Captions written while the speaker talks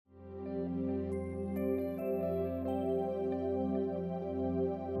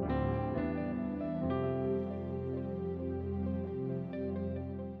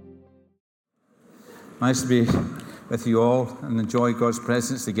Nice to be with you all and enjoy God's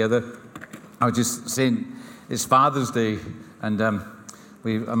presence together. I was just saying, it's Father's Day, and I'm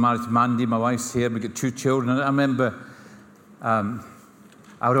married to Mandy, my wife's here, we've got 2 children. I remember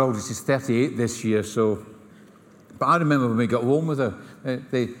our oldest is 38 this year, but I remember when we got home with her,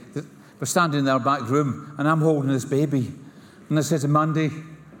 we're standing in our back room, and I'm holding this baby, and I said to Mandy,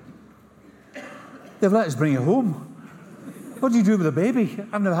 they've let us bring her home. What do you do with a baby?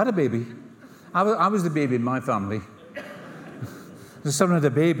 I've never had a baby. I was the baby in my family. The son had a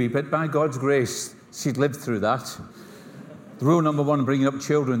baby, but by God's grace, she'd lived through that. Rule number 1, bringing up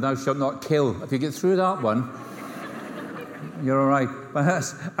children, thou shalt not kill. If you get through that one, you're all right. But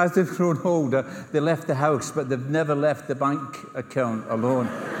as they've grown older, they left the house, but they've never left the bank account alone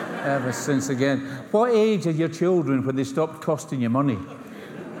ever since again. What age are your children when they stopped costing you money?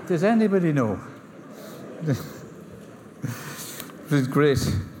 Does anybody know? This is great.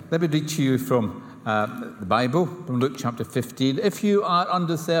 Let me read to you from the Bible, from Luke chapter 15. If you are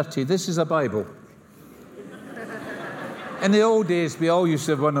under 30, this is a Bible. In the old days, we all used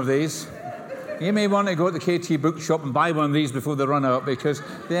to have one of these. You may want to go to the KT bookshop and buy one of these before they run out, because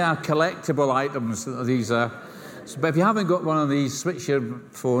they are collectible items, these are. But if you haven't got one of these, switch your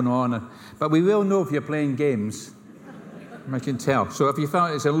phone on. But we will know if you're playing games. I can tell. So if you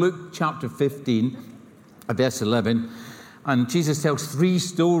found it's in Luke chapter 15, verse 11, and Jesus tells 3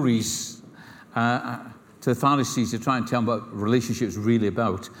 stories to the Pharisees to try and tell them what relationships really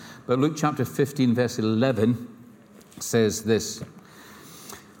about. But Luke chapter 15, verse 11 says this.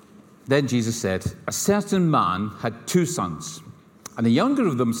 Then Jesus said, a certain man had 2 sons, and the younger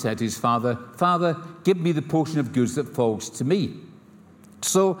of them said to his father, Father, give me the portion of goods that falls to me.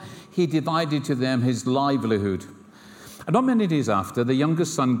 So he divided to them his livelihood. And not many days after, the younger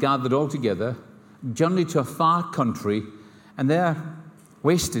son gathered all together, journeyed to a far country, and there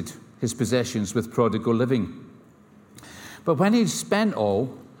wasted his possessions with prodigal living. But when he'd spent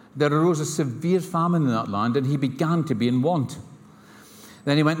all, there arose a severe famine in that land, and he began to be in want.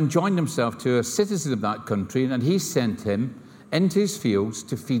 Then he went and joined himself to a citizen of that country, and he sent him into his fields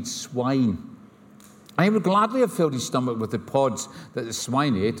to feed swine. And he would gladly have filled his stomach with the pods that the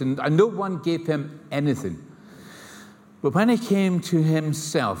swine ate, and no one gave him anything. But when he came to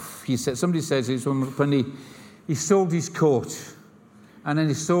himself, he said, somebody says it's when he sold his coat, and then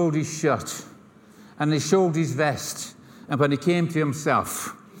he sold his shirt, and he sold his vest, and when he came to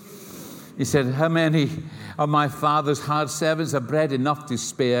himself, he said, how many of my father's hard servants have bread enough to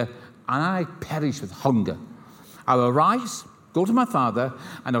spare, and I perish with hunger? I will rise, go to my father,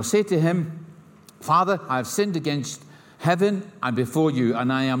 and I'll say to him, Father, I have sinned against heaven and before you,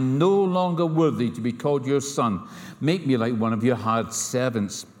 and I am no longer worthy to be called your son. Make me like one of your hard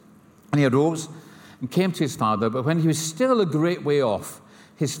servants. And he arose and came to his father, but when he was still a great way off,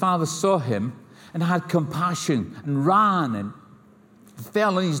 his father saw him and had compassion and ran and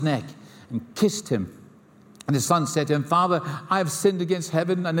fell on his neck and kissed him. And his son said to him, Father, I have sinned against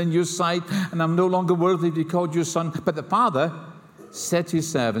heaven and in your sight, and I'm no longer worthy to be called your son. But the father said to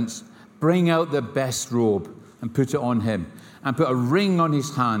his servants, bring out the best robe and put it on him, and put a ring on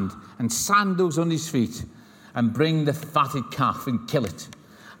his hand and sandals on his feet, and bring the fatted calf and kill it,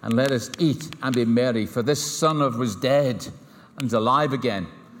 and let us eat and be merry. For this son of was dead and is alive again.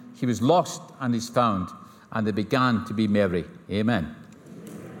 He was lost and is found, and they began to be merry. Amen.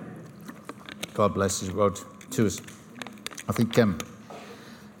 God bless his word to us. I think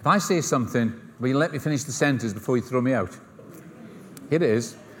if I say something, will you let me finish the sentence before you throw me out? Here it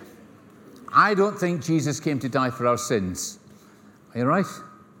is. I don't think Jesus came to die for our sins. Are you right?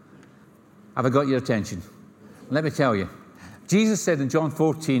 Have I got your attention? Let me tell you. Jesus said in John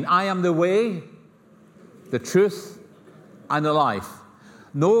 14, I am the way, the truth, and the life.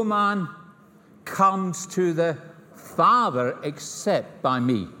 No man comes to the Father except by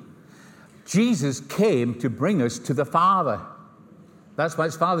me. Jesus came to bring us to the Father. That's why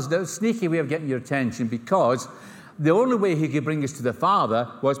it's Father's Day. Sneaky way of getting your attention, because the only way he could bring us to the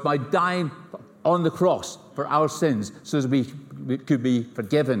Father was by dying on the cross for our sins so as we could be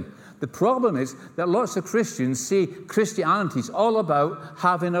forgiven. The problem is that lots of Christians see Christianity is all about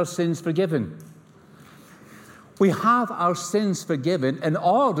having our sins forgiven. We have our sins forgiven in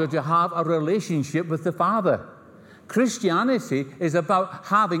order to have a relationship with the Father. Christianity is about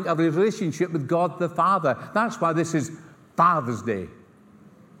having a relationship with God the Father. That's why this is Father's Day.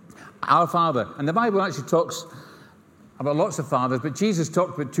 Our Father. And the Bible actually talks about lots of fathers, but Jesus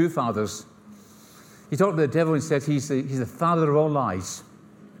talked about 2 fathers. He talked about the devil and said he's the father of all lies.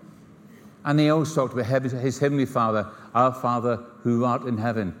 And he also talked about his heavenly Father, our Father who art in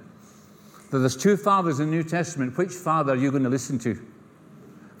heaven. So there's 2 fathers in the New Testament. Which father are you going to listen to?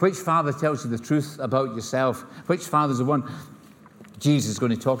 Which father tells you the truth about yourself? Which father's the one Jesus is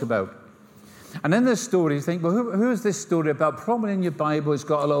going to talk about? And in this story, you think, well, who is this story about? Probably in your Bible, it's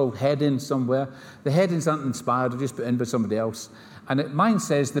got a little heading somewhere. The headings aren't inspired, they're just put in by somebody else. And mine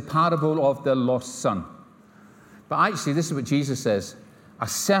says, the parable of the lost son. But actually, this is what Jesus says. A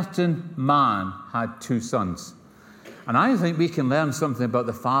certain man had 2 sons. And I think we can learn something about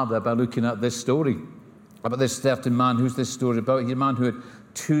the father by looking at this story. About this certain man. Who's this story about? He's a man who had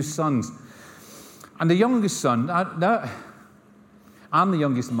 2 sons. And the youngest son, I'm the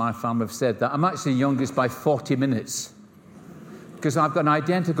youngest in my family, I've said that. I'm actually the youngest by 40 minutes. Because I've got an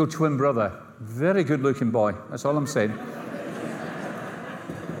identical twin brother. Very good-looking boy. That's all I'm saying.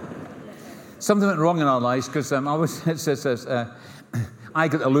 Something went wrong in our lives because I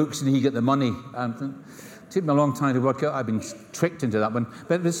got the looks and he got the money. It took me a long time to work out. I've been tricked into that one.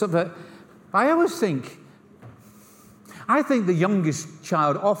 But I think the youngest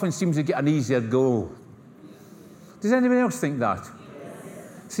child often seems to get an easier go. Does anybody else think that?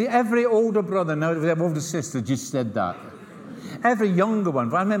 See, every older brother now, their older sister just said that. Every younger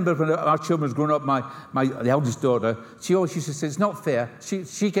one. I remember when our children was growing up, the eldest daughter, she always used to say, it's not fair.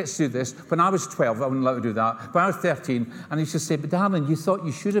 She gets to do this. When I was 12, I wasn't allowed to do that. When I was 13, and he used to say, but darling, you thought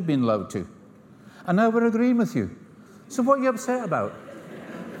you should have been allowed to. And now we're agreeing with you. So what are you upset about?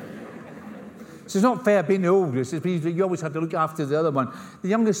 So it's not fair being the oldest. You always have to look after the other one. The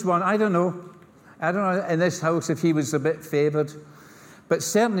youngest one, I don't know in this house if he was a bit favoured. But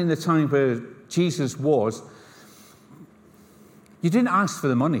certainly in the time where Jesus was, you didn't ask for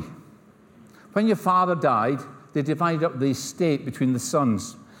the money. When your father died, they divided up the estate between the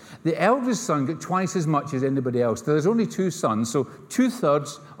sons. The eldest son got twice as much as anybody else. There's only 2 sons, so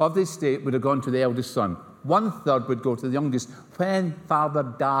 2/3 of the estate would have gone to the eldest son. 1/3 would go to the youngest when father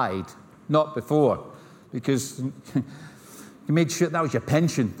died, not before, because you made sure that was your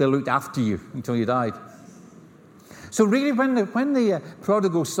pension. They looked after you until you died. So really, when the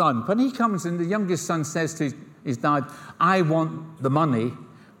prodigal son, when he comes and the youngest son says to his dad, I want the money,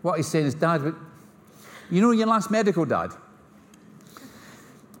 what he's saying is, Dad, you know your last medical, Dad?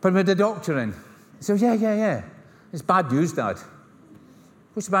 But with the doctor in. He says, yeah. It's bad news, Dad.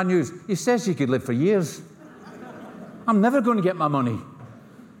 What's the bad news? He says you could live for years. I'm never going to get my money.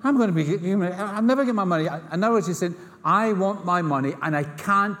 I'll never get my money. And now he said, I want my money and I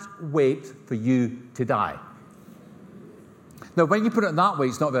can't wait for you to die. Now, when you put it that way,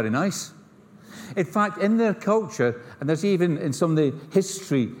 it's not very nice. In fact, in their culture, and there's even in some of the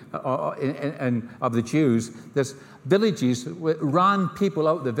history of the Jews, there's villages ran people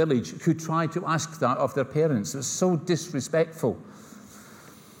out of the village who tried to ask that of their parents. It was so disrespectful.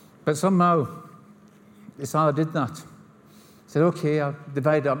 But somehow, his father did that. He said, okay, I'll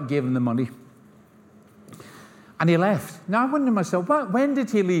divide up and gave him the money. And he left. Now, I wonder to myself, when did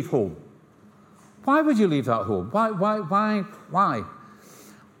he leave home? Why would you leave that home? Why?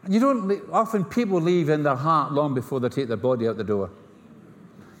 And you don't. Often people leave in their heart long before they take their body out the door.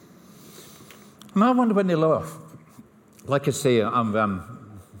 And I wonder when they left. Like I say, I'm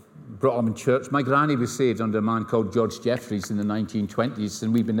brought up in church. My granny was saved under a man called George Jeffreys in the 1920s,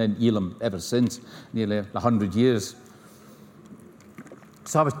 and we've been in Elam ever since, nearly 100 years.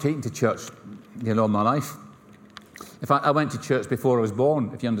 So I was taken to church, all my life. In fact, I went to church before I was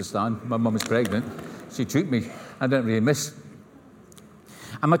born, if you understand. My mum was pregnant. She took me. I didn't really miss.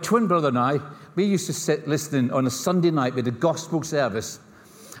 And my twin brother and I, we used to sit listening on a Sunday night with a gospel service.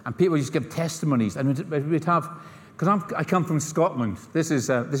 And people used to give testimonies. And we'd have, because I come from Scotland. This is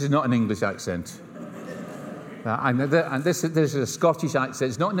not an English accent. And this is a Scottish accent.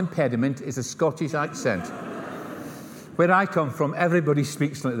 It's not an impediment. It's a Scottish accent. Where I come from, everybody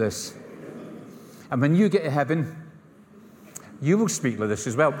speaks like this. And when you get to heaven, you will speak like this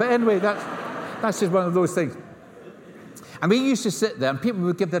as well. But anyway, that's just one of those things. And we used to sit there, and people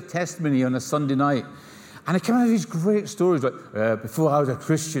would give their testimony on a Sunday night. And it came out of these great stories, like, before I was a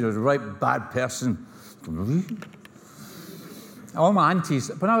Christian, I was a right bad person. All my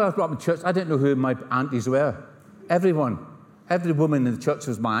aunties, when I was brought up in church, I didn't know who my aunties were. Every woman in the church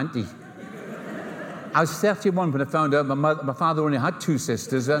was my auntie. I was 31 when I found out my father only had 2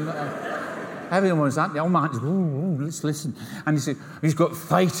 sisters, and everyone was auntie. All my aunties, let's listen. And he said, he's got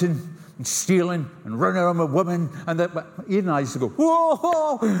fighting and stealing and running around with women. And Ian and I used to go,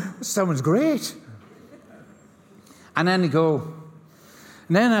 whoa, someone's great. And then and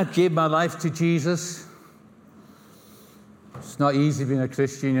then I gave my life to Jesus. It's not easy being a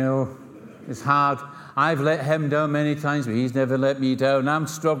Christian, It's hard. I've let him down many times, but he's never let me down. I'm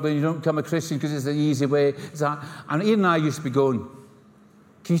struggling. You don't become a Christian because it's the easy way. And Ian and I used to be going,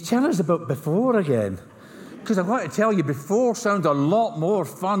 can you tell us about before again? Because I've got to tell you, before sounds a lot more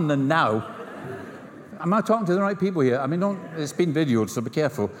fun than now. Am I talking to the right people here? I mean, it's been videoed, so be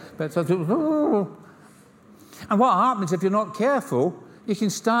careful. But and what happens if you're not careful, you can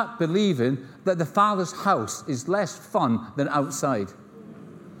start believing that the Father's house is less fun than outside.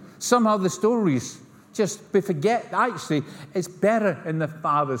 Somehow the stories we forget, actually, it's better in the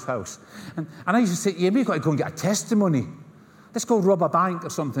Father's house. And I used to say, yeah, we've got to go and get a testimony. Let's go rob a bank or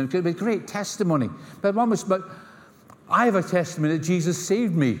something. It could be a great testimony. But I have a testimony that Jesus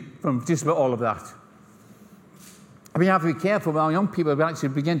saved me from just about all of that. I mean, you have to be careful. Our young people actually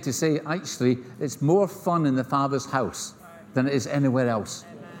begin to say, actually, it's more fun in the Father's house than it is anywhere else.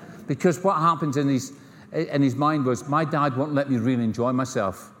 Amen. Because what happens in his mind was, my dad won't let me really enjoy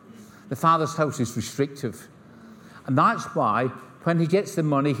myself. The Father's house is restrictive. And that's why, when he gets the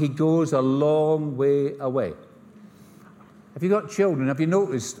money, he goes a long way away. If you've got children, have you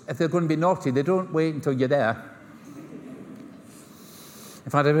noticed, if they're going to be naughty, they don't wait until you're there.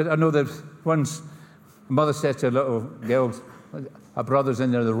 In fact, I know that once a mother said to her little girls, her brother's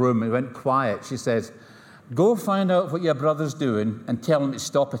in the room, he went quiet. She said, go find out what your brother's doing and tell him to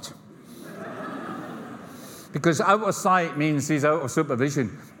stop it. Because out of sight means he's out of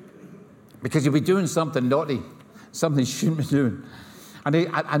supervision. Because you'll be doing something naughty, something you shouldn't be doing. And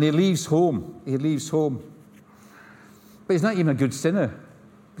he leaves home. He leaves home. But he's not even a good sinner.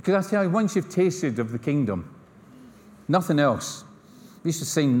 Because I tell you, once you've tasted of the kingdom, nothing else. We used to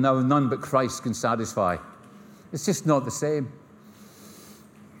sing, now none but Christ can satisfy. It's just not the same.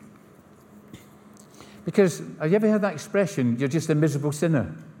 Because, have you ever heard that expression, you're just a miserable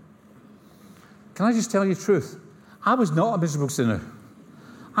sinner? Can I just tell you the truth? I was not a miserable sinner.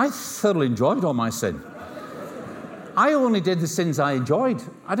 I thoroughly enjoyed all my sin. I only did the sins I enjoyed.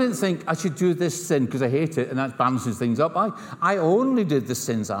 I didn't think I should do this sin because I hate it and that balances things up. I only did the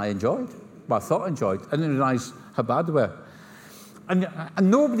sins I enjoyed. Well, I thought I enjoyed. I didn't realize how bad they were. And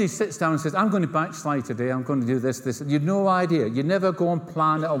nobody sits down and says, I'm going to backslide today, I'm going to do this. You've no idea. You never go and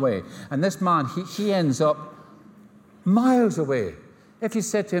plan it away. And this man, he ends up miles away. If you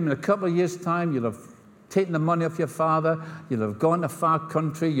said to him in a couple of years' time, you'll have taken the money off your father, you'll have gone to a far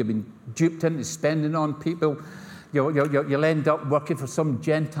country, you've been duped into spending on people, you'll end up working for some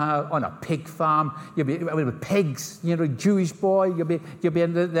Gentile on a pig farm, you'll be with pigs, Jewish boy, you'll be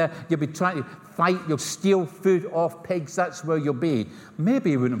in there, you'll be trying to fight, you'll steal food off pigs, that's where you'll be.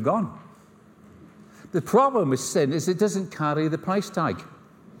 Maybe you wouldn't have gone. The problem with sin is it doesn't carry the price tag.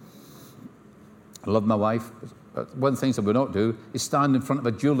 I love my wife, but one of the things that we don't do is stand in front of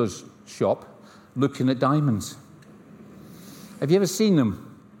a jeweller's shop looking at diamonds. Have you ever seen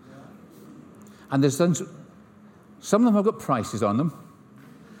them? And there's some of them have got prices on them,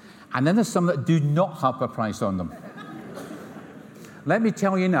 and then there's some that do not have a price on them. Let me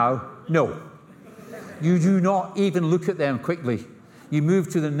tell you now, no. You do not even look at them quickly. You move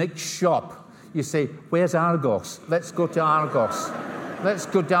to the next shop. You say, where's Argos? Let's go to Argos. Let's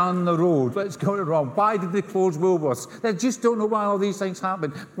go down the road. Let's go to Rome. Why did they close Woolworths? They just don't know why all these things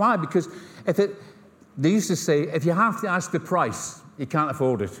happen. Why? Because they used to say, if you have to ask the price, you can't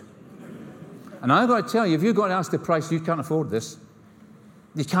afford it. And I've got to tell you, if you've got to ask the price, you can't afford this.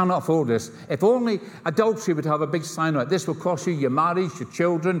 You cannot afford this. If only adultery would have a big sign on it, this will cost you your marriage, your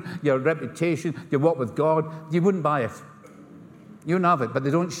children, your reputation, your walk with God, you wouldn't buy it. You wouldn't have it, but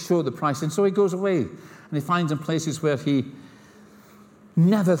they don't show the price. And so he goes away, and he finds in places where he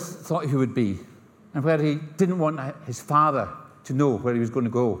never thought he would be, and where he didn't want his father to know where he was going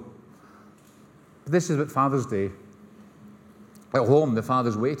to go. But this is what Father's Day. At home, the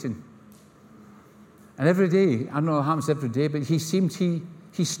father's waiting. And every day, I don't know what happens every day, but he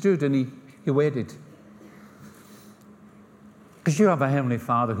stood and he waited. Because you have a Heavenly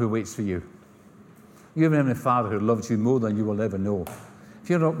Father who waits for you. You have a Heavenly Father who loves you more than you will ever know. If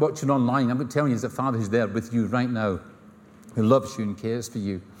you're not watching online, I'm telling you, there's a Father who's there with you right now, who loves you and cares for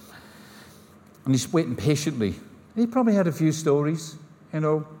you. And he's waiting patiently. He probably had a few stories,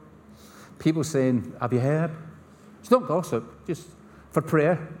 people saying, have you heard? It's not gossip, just for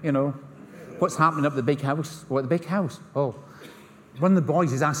prayer, What's happening up at the big house? What, the big house? Oh, one of the boys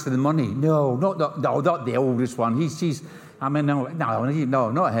has asked for the money. No, not the oldest one.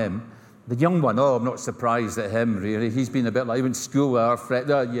 No, not him. The young one, I'm not surprised at him, really. He's been a bit like, he went to school with our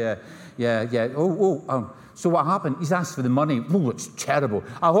friend. Yeah. So what happened? He's asked for the money. Oh, it's terrible.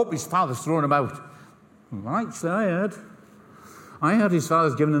 I hope his father's thrown him out. Actually, I heard his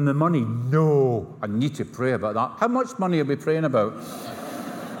father's giving him the money. No, I need to pray about that. How much money are we praying about?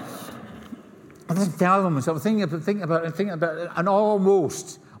 I was telling myself, thinking about it, and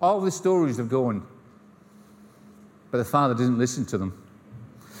almost all the stories are going. But the father didn't listen to them.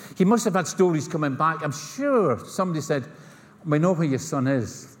 He must have had stories coming back. I'm sure somebody said, we know where your son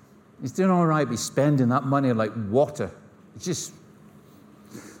is. He's doing all right, but he's spending that money like water. It's just...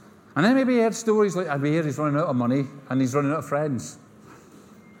 And then maybe he had stories like, I hear he's running out of money and he's running out of friends.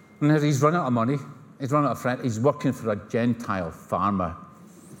 And he's run out of money, he's run out of friends. He's working for a Gentile farmer.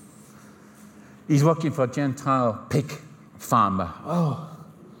 He's working for a Gentile pig farmer. Oh.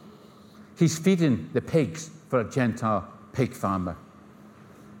 He's feeding the pigs for a Gentile pig farmer.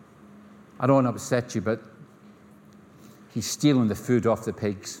 I don't want to upset you, but he's stealing the food off the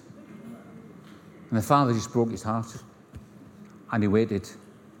pigs. And the father just broke his heart. And he waited.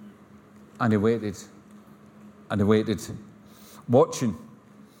 And he waited. And he waited. Watching.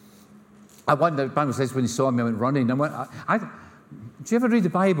 I wonder, the Bible says when he saw me, I went running. Do you ever read the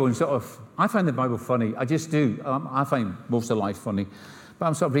Bible and sort of... I find the Bible funny. I just do. I find most of life funny. But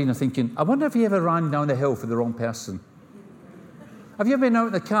I'm sort of reading and thinking, I wonder if he ever ran down the hill for the wrong person. Have you ever been out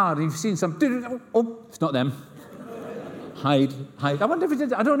in the car and you've seen some... Oh, it's not them. Hide. I wonder if he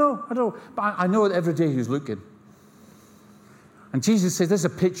did. I don't know. But I know that every day he's looking. And Jesus says, there's a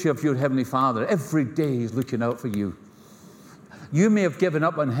picture of your Heavenly Father. Every day he's looking out for you. You may have given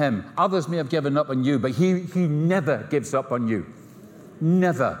up on him. Others may have given up on you, but he never gives up on you.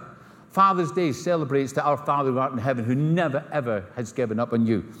 Never. Father's Day celebrates that our Father who art in heaven, who never, ever has given up on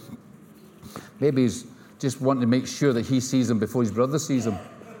you. Maybe he's just wanting to make sure that he sees him before his brother sees him. Can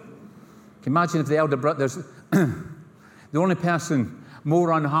you imagine if the elder brother... The only person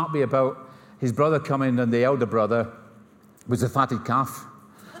more unhappy about his brother coming than the elder brother was the fatted calf.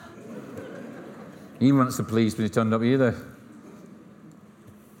 He wasn't so pleased when he turned up either.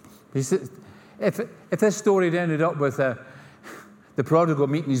 If this story had ended up with the prodigal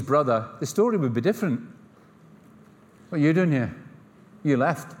meeting his brother, the story would be different. What are you doing here? You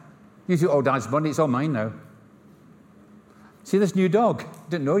left. You took all Dad's money. It's all mine now. See this new dog?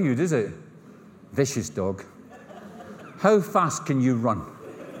 Didn't know you, does it? Vicious dog. How fast can you run?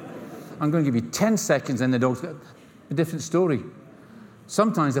 I'm going to give you 10 seconds and the dog's got a different story.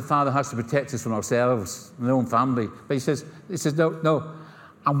 Sometimes the father has to protect us from ourselves and our own family. But he says, no,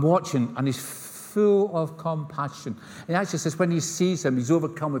 I'm watching, and he's full of compassion. He actually says when he sees him, he's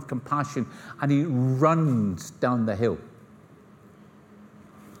overcome with compassion, and he runs down the hill.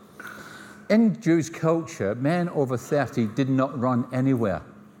 In Jewish culture, men over 30 did not run anywhere.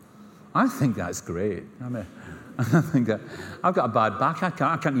 I think that's great. I think that I've got a bad back. I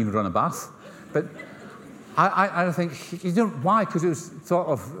can't even run a bath. But I think you don't. Why? Because it was sort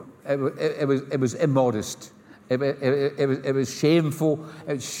of it was immodest. It was shameful.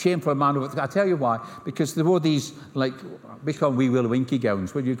 It was shameful, a man. I tell you why. Because there were these, like, we call them wee willow winky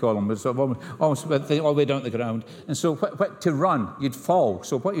gowns. What do you call them? Sort of almost all the way down to the ground. And so to run, you'd fall.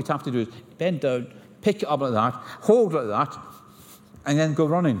 So what you'd have to do is bend down, pick it up like that, hold it like that, and then go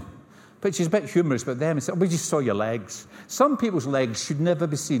running. Which is a bit humorous, but them, we just saw your legs. Some people's legs should never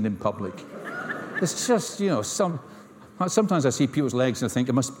be seen in public. It's just, sometimes I see people's legs and I think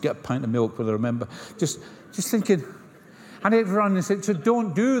I must get a pint of milk, but I remember. Just thinking, and they'd run and said, so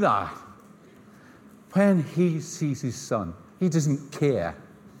don't do that. When he sees his son, he doesn't care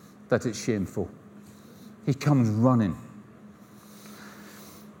that it's shameful. He comes running.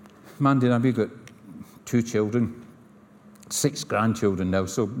 Mandy and I, we've got 2 children. 6 grandchildren now,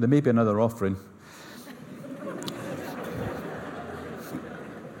 so there may be another offering.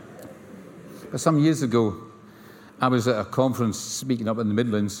 But some years ago, I was at a conference speaking up in the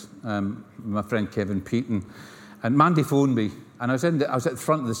Midlands, with my friend Kevin Peaton, and Mandy phoned me, and I was at the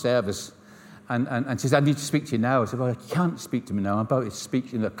front of the service, and she said, I need to speak to you now. I said, well, I can't speak to me now. I'm about to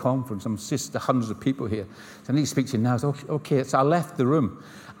speak in a conference. I'm just hundreds of people here. So I need to speak to you now. I said, okay. So I left the room.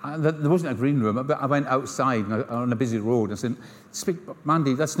 There wasn't a green room, but I went outside on a busy road and said, "Speak,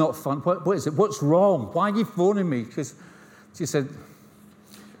 Mandy, that's not fun. What is it? What's wrong? Why are you phoning me?" Because she said,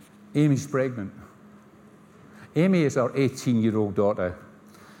 Amy's pregnant. Amy is our 18-year-old daughter.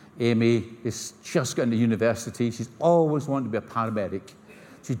 Amy is just got into university. She's always wanted to be a paramedic.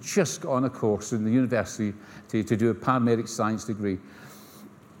 She just got on a course in the university to do a paramedic science degree.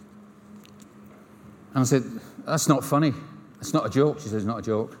 And I said, that's not funny. It's not a joke. She says, it's not a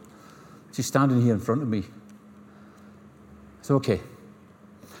joke. She's standing here in front of me. I said, okay.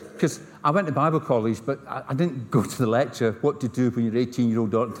 Because I went to Bible college, but I didn't go to the lecture, what to do when your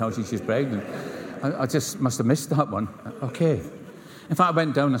 18-year-old daughter tells you she's pregnant. I just must have missed that one. Okay. In fact, I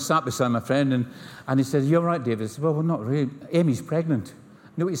went down and sat beside my friend, and he said, you're right, David. I said, well, not really. Amy's pregnant.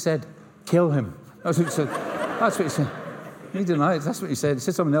 You know what he said? Kill him. That's what he said. That's what he said. He denied. That's what he said. He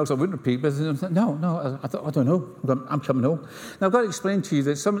said something else I wouldn't repeat, but no, I thought, I don't know. I'm coming home. Now, I've got to explain to you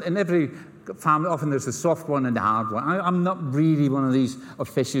that in every family, often there's the soft one and the hard one. I'm not really one of these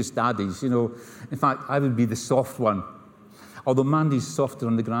officious daddies, In fact, I would be the soft one. Although Mandy's softer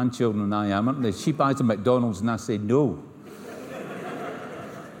on the grandchildren than I am, aren't they? She buys a McDonald's and I say no.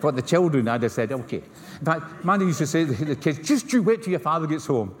 But the children, I'd have said, okay. In fact, Mandy used to say to the kids, just you wait till your father gets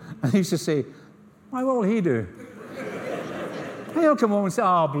home. And he used to say, why, what will he do? He'll come home and say,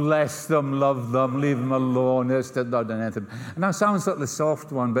 oh, bless them, love them, leave them alone. They've not done anything. And that sounds like the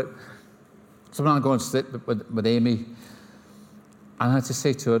soft one, but so when I go and sit with Amy, and I had to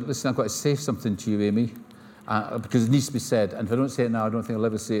say to her, listen, I've got to say something to you, Amy, because it needs to be said. And if I don't say it now, I don't think I'll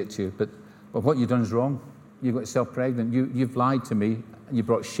ever say it to you. But what you've done is wrong. You got yourself pregnant. You've lied to me, and you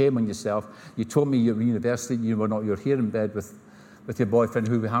brought shame on yourself. You told me you were in university, you're here in bed with your boyfriend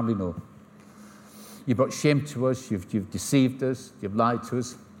who we hardly know. You brought shame to us, you've deceived us, you've lied to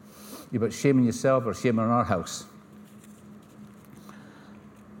us. You brought shame on yourself or shame on our house.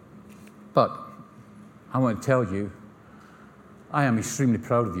 But I want to tell you, I am extremely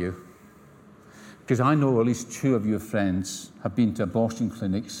proud of you, because I know at least 2 of your friends have been to abortion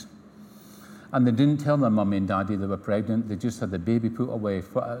clinics, and they didn't tell their mummy and daddy they were pregnant. They just had the baby put away.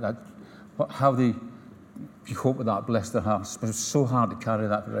 How they cope with that, bless their hearts. But it's so hard to carry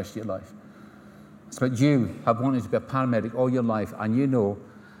that for the rest of your life. But you have wanted to be a paramedic all your life, and you know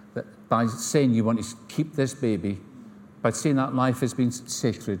that by saying you want to keep this baby, by saying that life has been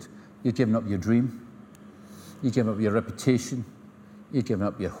sacred, you've given up your dream, you've given up your reputation, you've given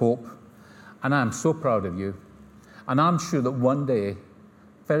up your hope. And I'm so proud of you. And I'm sure that one day,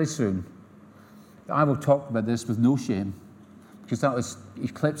 very soon, I will talk about this with no shame, because that was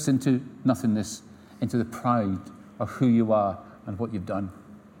eclipsed into nothingness, into the pride of who you are and what you've done.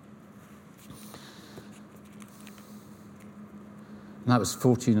 And that was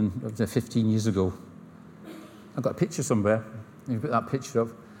 15 years ago. I've got a picture somewhere. You put that picture up,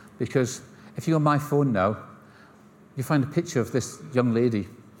 because if you go on my phone now, you find a picture of this young lady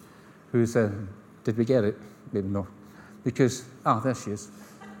who's, did we get it? Maybe no. Because, there she is.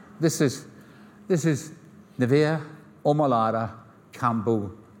 This is Nevea Omolara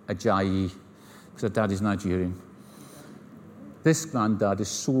Campbell Ajayi, because her dad is Nigerian. This granddad is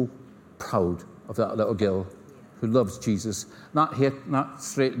so proud of that little girl who loves Jesus. Not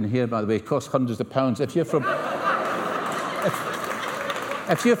straightened hair, by the way, costs hundreds of pounds. If you're from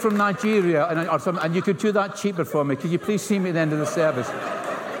if you're from Nigeria and you could do that cheaper for me, could you please see me at the end of the service?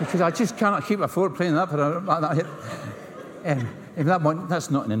 Because I just cannot keep afford playing that for that. If that one,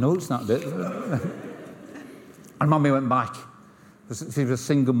 that's not in the notes, that bit. And Mummy went back. She was a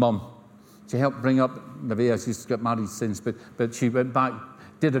single mum. She helped bring up Nevea. She's got married since, but she went back,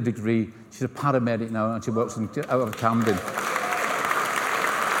 did a degree. She's a paramedic now, and she works out of Camden.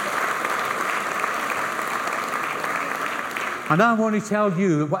 And I want to tell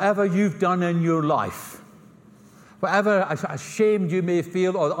you that whatever you've done in your life, whatever ashamed you may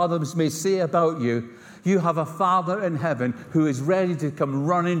feel or others may say about you, you have a Father in heaven who is ready to come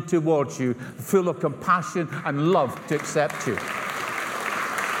running towards you, full of compassion and love to accept you.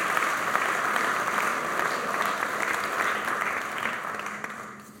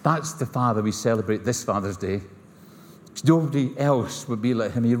 That's the Father we celebrate this Father's Day. Nobody else would be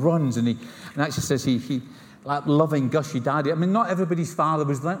like him. He runs and actually says he like loving, gushy daddy. I mean, not everybody's father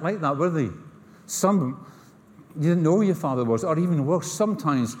was like that, were they? Some, you didn't know who your father was, or even worse,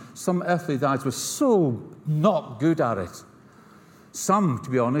 sometimes some earthly dads were so not good at it. Some, to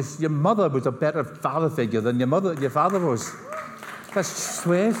be honest, your mother was a better father figure than your father was. That's just the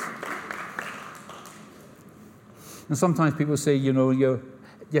way it is. And sometimes people say, your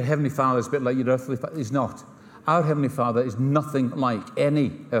Heavenly Father is a bit like your earthly father. He's not. Our Heavenly Father is nothing like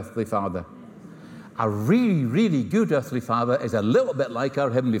any earthly father. A really, really good earthly father is a little bit like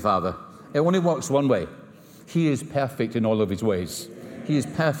our Heavenly Father. It only works one way. He is perfect in all of his ways. He is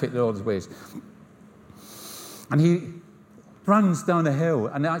perfect in all his ways. And he runs down a hill,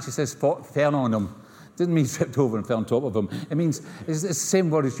 and it actually says fell on him. It doesn't mean tripped over and fell on top of him. It means it's the same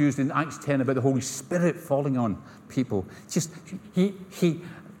word is used in Acts 10 about the Holy Spirit falling on people. Just he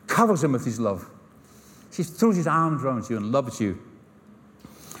covers them with his love. He throws his arms around you and loves you.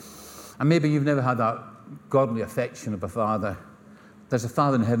 And maybe you've never had that godly affection of a father. There's a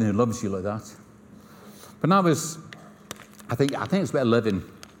Father in heaven who loves you like that. But when I think it's about 11,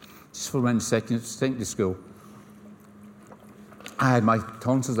 just before I went to secondary school, I had my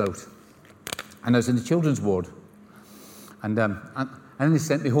tonsils out. And I was in the children's ward. And then they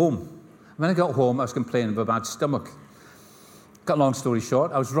sent me home. When I got home, I was complaining of a bad stomach. Cut a long story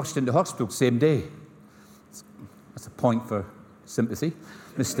short, I was rushed into hospital the same day. That's a point for sympathy.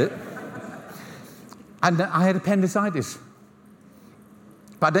 Missed it. And I had appendicitis.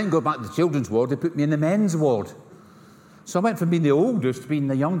 But I didn't go back to the children's ward. They put me in the men's ward. So I went from being the oldest to being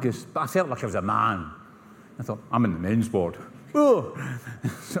the youngest. But I felt like I was a man. I thought, I'm in the men's ward. Oh!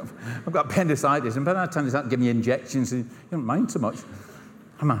 So I've got appendicitis. And by that time, they started giving me injections. And you don't mind so much.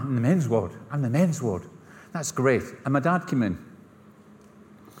 I'm in the men's ward. I'm in the men's ward. That's great. And my dad came in.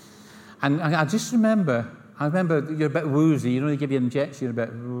 And I just remember, you're a bit woozy. You know, they give you an injection, you're a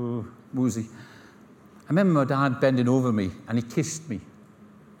bit woozy. I remember my dad bending over me, and he kissed me.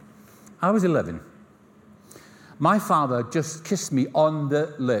 I was 11. My father just kissed me on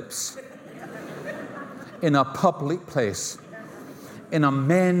the lips in a public place, in a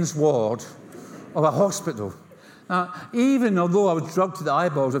men's ward of a hospital. Now, even although I was drugged to the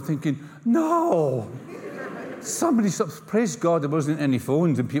eyeballs, I'm thinking, no! Somebody, praise God, there wasn't any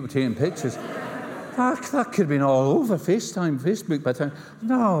phones and people taking pictures. That could have been all over FaceTime, Facebook by the time.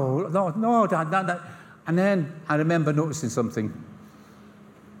 No, Dad. And then I remember noticing something.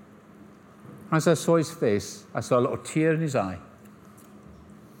 As I saw his face, I saw a little tear in his eye.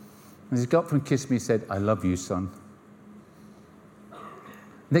 And he got up and kissed me and said, I love you, son.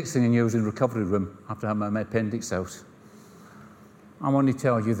 Next thing I knew, I was in the recovery room after having my appendix out. I want to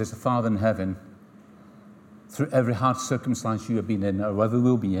tell you, there's a Father in heaven, through every hard circumstance you have been in, or ever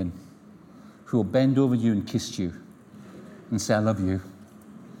will be in, who will bend over you and kiss you and say, I love you.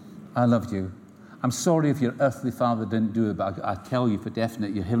 I love you. I'm sorry if your earthly father didn't do it, but I tell you for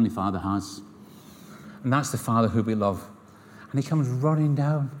definite, your heavenly Father has. And that's the Father who we love. And he comes running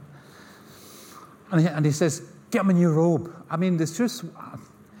down. And he says, get him a new robe. I mean, it's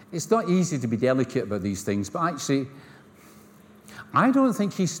not easy to be delicate about these things, but actually, I don't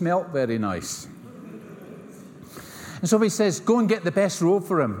think he smelt very nice. And so he says, go and get the best robe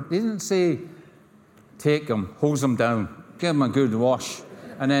for him. He didn't say, take him, hose him down, give him a good wash,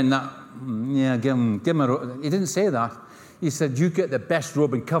 and then give him a robe. He didn't say that. He said, you get the best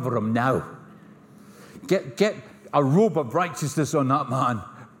robe and cover him now. Get a robe of righteousness on that man.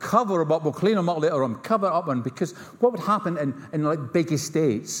 Cover him up. We'll clean him up later on. Cover up on, because what would happen in like big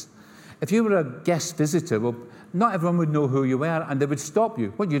estates, if you were a guest visitor, well, not everyone would know who you were, and they would stop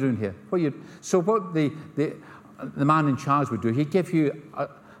you. What are you doing here? So what the man in charge would do, he'd give you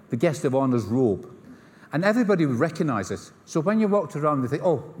the guest of honor's robe. And everybody would recognize it. So when you walked around, they think,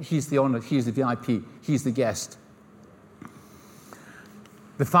 oh, he's the honor, he's the VIP, he's the guest.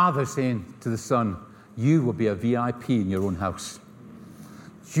 The father saying to the son, you will be a VIP in your own house.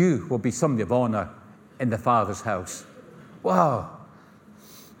 You will be somebody of honor in the Father's house. Wow.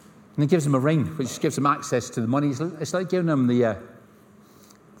 And he gives him a ring, which gives him access to the money. It's like giving him the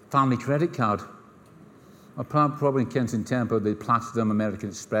family credit card. Or probably in Kensington Temple, the Platinum American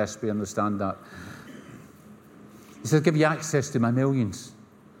Express, we understand that. He says, I'll give you access to my millions.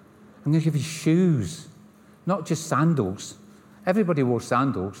 I'm going to give you shoes, not just sandals. Everybody wore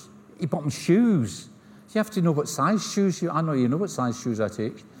sandals. He bought them shoes. You have to know what size shoes I know you know what size shoes I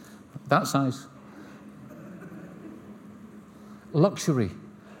take. That size. Luxury.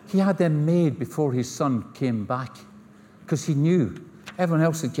 He had them made before his son came back, because he knew everyone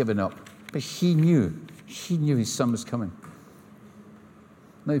else had given up, but he knew his son was coming.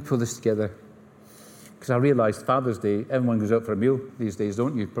 Let me pull this together, because I realized Father's Day, everyone goes out for a meal these days,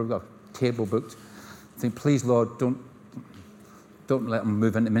 don't you? Probably got a table booked. I think, please, Lord, don't let them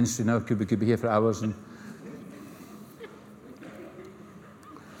move into ministry now. We could be here for hours. And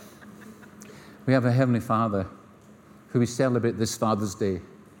we have a Heavenly Father who we celebrate this Father's Day,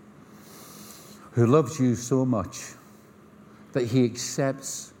 who loves you so much that he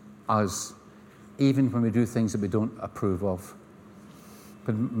accepts us even when we do things that we don't approve of.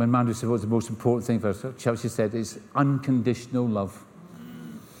 But when Mandy said what's the most important thing for us, Chelsea said, is unconditional love.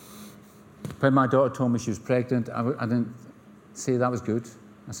 When my daughter told me she was pregnant, I didn't say that was good.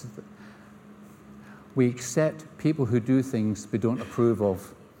 I said, we accept people who do things we don't approve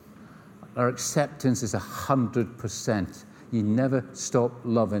of. Our acceptance is 100%. You never stop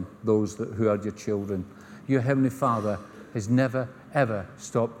loving those who are your children. Your Heavenly Father has never, ever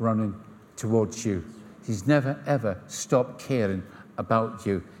stopped running towards you. He's never, ever stopped caring about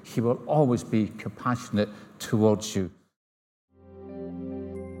you. He will always be compassionate towards you.